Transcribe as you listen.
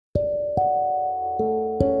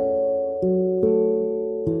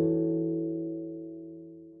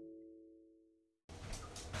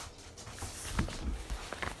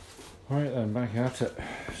back at it.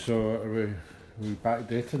 So are we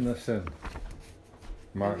backdating this then?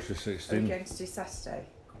 March the 16th. Are we going to do Saturday?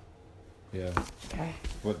 Yeah. Okay.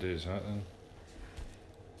 What day is that then?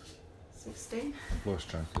 16? Lost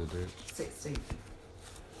track of the dates. 16.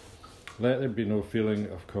 Let there be no feeling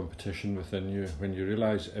of competition within you. When you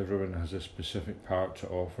realise everyone has a specific part to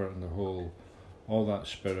offer in the whole, all that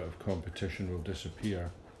spirit of competition will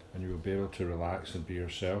disappear and you will be able to relax and be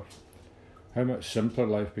yourself. How much simpler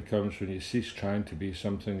life becomes when you cease trying to be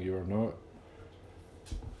something you are not.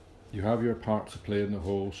 You have your part to play in the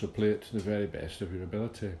whole, so play it to the very best of your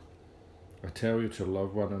ability. I tell you to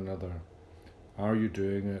love one another. Are you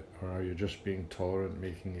doing it, or are you just being tolerant,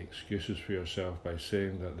 making excuses for yourself by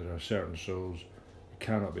saying that there are certain souls you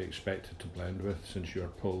cannot be expected to blend with since you are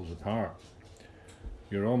poles apart?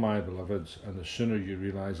 You're all my beloveds, and the sooner you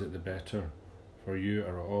realise it the better, for you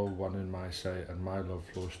are all one in my sight, and my love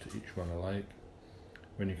flows to each one alike.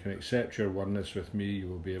 When you can accept your oneness with me, you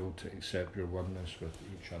will be able to accept your oneness with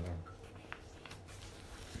each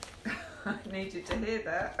other. I needed to hear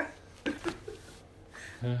that.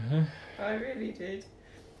 Uh-huh. I really did.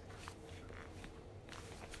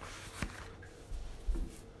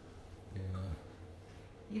 Yeah.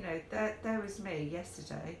 You know, there was me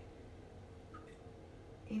yesterday.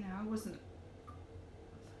 You know, I wasn't...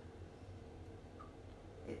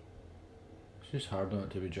 It's just hard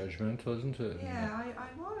not to be judgmental, isn't it? Yeah, I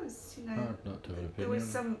was, you know. Hard not to have an There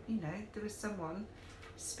opinion. was someone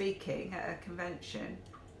speaking at a convention,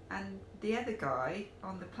 and the other guy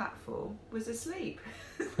on the platform was asleep.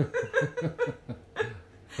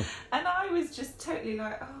 And I was just totally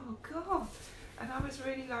like, oh God. And I was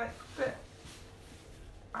really like, but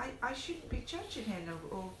I shouldn't be judging him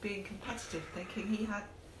or being competitive, thinking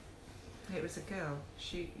it was a girl.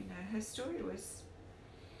 She, you know, her story was,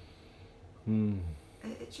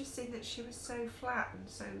 it just seemed that she was so flat and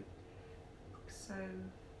so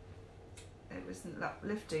it wasn't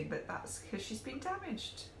uplifting, but that's because she's been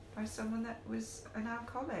damaged by someone that was an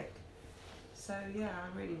alcoholic. So yeah,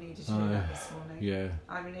 I really needed to hear that this morning. Yeah.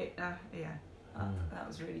 I mean, that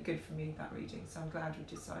was really good for me, that reading. So I'm glad we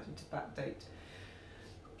decided to backdate.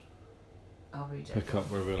 I'll read it. Pick up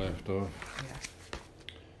where we left off. Yeah.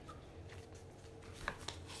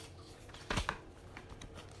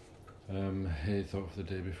 Hey, thought of the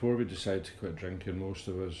day. Before we decide to quit drinking, most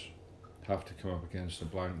of us have to come up against a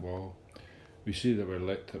blank wall. We see that we're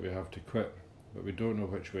licked, that we have to quit, but we don't know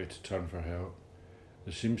which way to turn for help.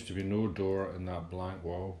 There seems to be no door in that blank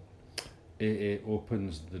wall. AA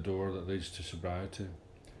opens the door that leads to sobriety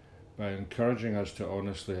by encouraging us to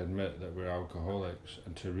honestly admit that we're alcoholics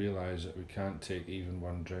and to realise that we can't take even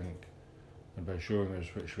one drink, and by showing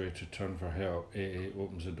us which way to turn for help. AA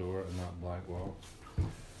opens the door in that blank wall.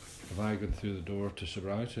 Have I gone through the door to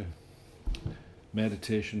sobriety?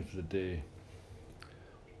 Meditation for the day.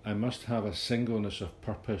 I must have a singleness of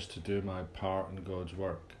purpose to do my part in God's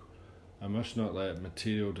work. I must not let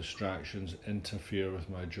material distractions interfere with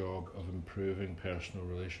my job of improving personal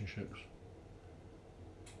relationships.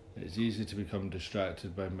 It is easy to become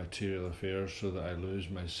distracted by material affairs so that I lose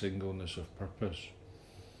my singleness of purpose.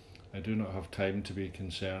 I do not have time to be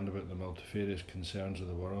concerned about the multifarious concerns of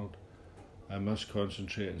the world. I must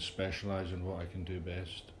concentrate and specialise in what I can do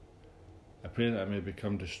best. I pray that I may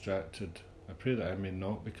become distracted. I pray that I may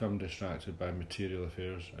not become distracted by material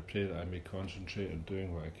affairs. I pray that I may concentrate on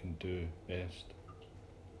doing what I can do best.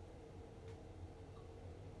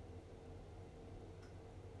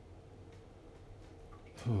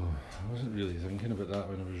 I wasn't really thinking about that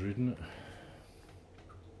when I was reading it.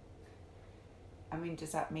 I mean,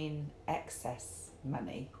 does that mean excess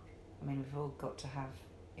money? I mean, we've all got to have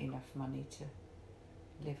enough money to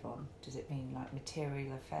live on. Does it mean like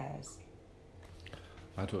material affairs?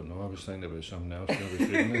 I don't know, I was thinking about something else when I was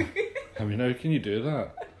reading it. I mean, how can you do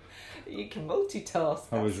that? You can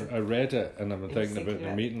multitask. I read it and I'm thinking about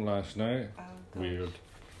the meeting last night. Oh, gosh. Weird.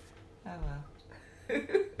 Oh well.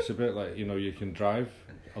 It's a bit like, you know, you can drive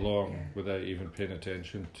along without even paying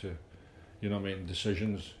attention to, you're not making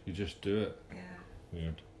decisions, you just do it. Yeah.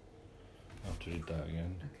 Weird. I'll have to read that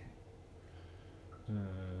again. Okay.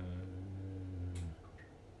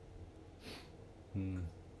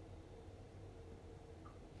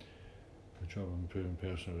 Good job of improving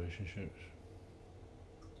personal relationships.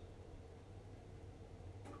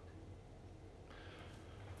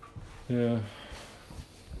 Yeah.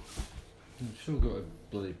 You've still got to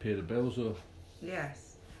bloody pay the bills though.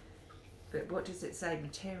 Yes. But what does it say?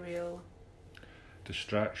 Material?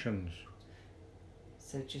 Distractions.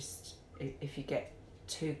 So just if you get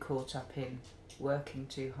too caught up in working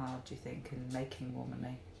too hard, do you think, and making more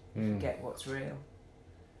money, you forget what's real.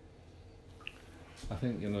 I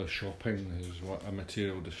think, you know, shopping is what a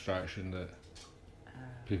material distraction that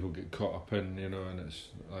people get caught up in, you know, and it's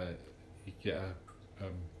like you get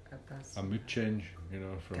a mood change, you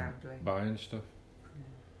know, from gambling. Buying stuff.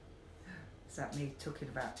 Is that me talking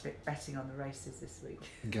about betting on the races this week?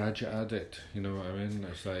 Gadget addict, you know what I mean?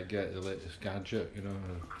 It's like get the latest gadget, you know.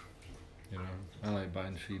 I like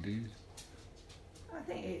buying CDs. I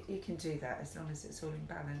think you can do that as long as it's all in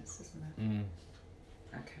balance, isn't it? Mm.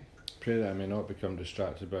 Okay. Pray that I may not become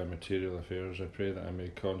distracted by material affairs. I pray that I may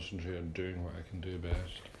concentrate on doing what I can do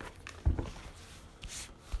best.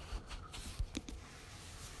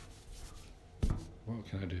 What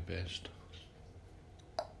can I do best?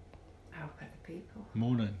 Help other people.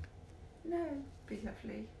 Moaning. No, be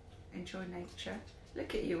lovely. Enjoy nature.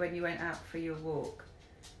 Look at you when you went out for your walk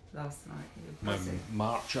last night. You were My buzzing.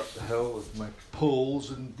 march up the hill with my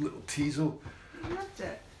poles and little teasel. You loved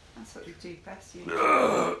it. That's what you do best.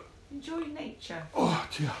 You enjoy nature. Oh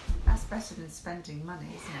dear. That's better than spending money,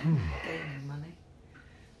 isn't it? Gaining money.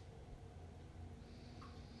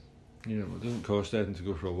 You know, it doesn't cost anything to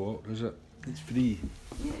go for a walk, does it? It's free.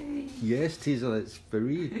 Yay. Yes, Teasel, it's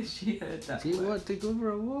free. She heard that. Do you word. want to go for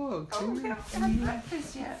a walk? Oh, we haven't had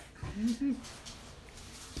breakfast yet.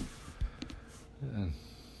 Yeah.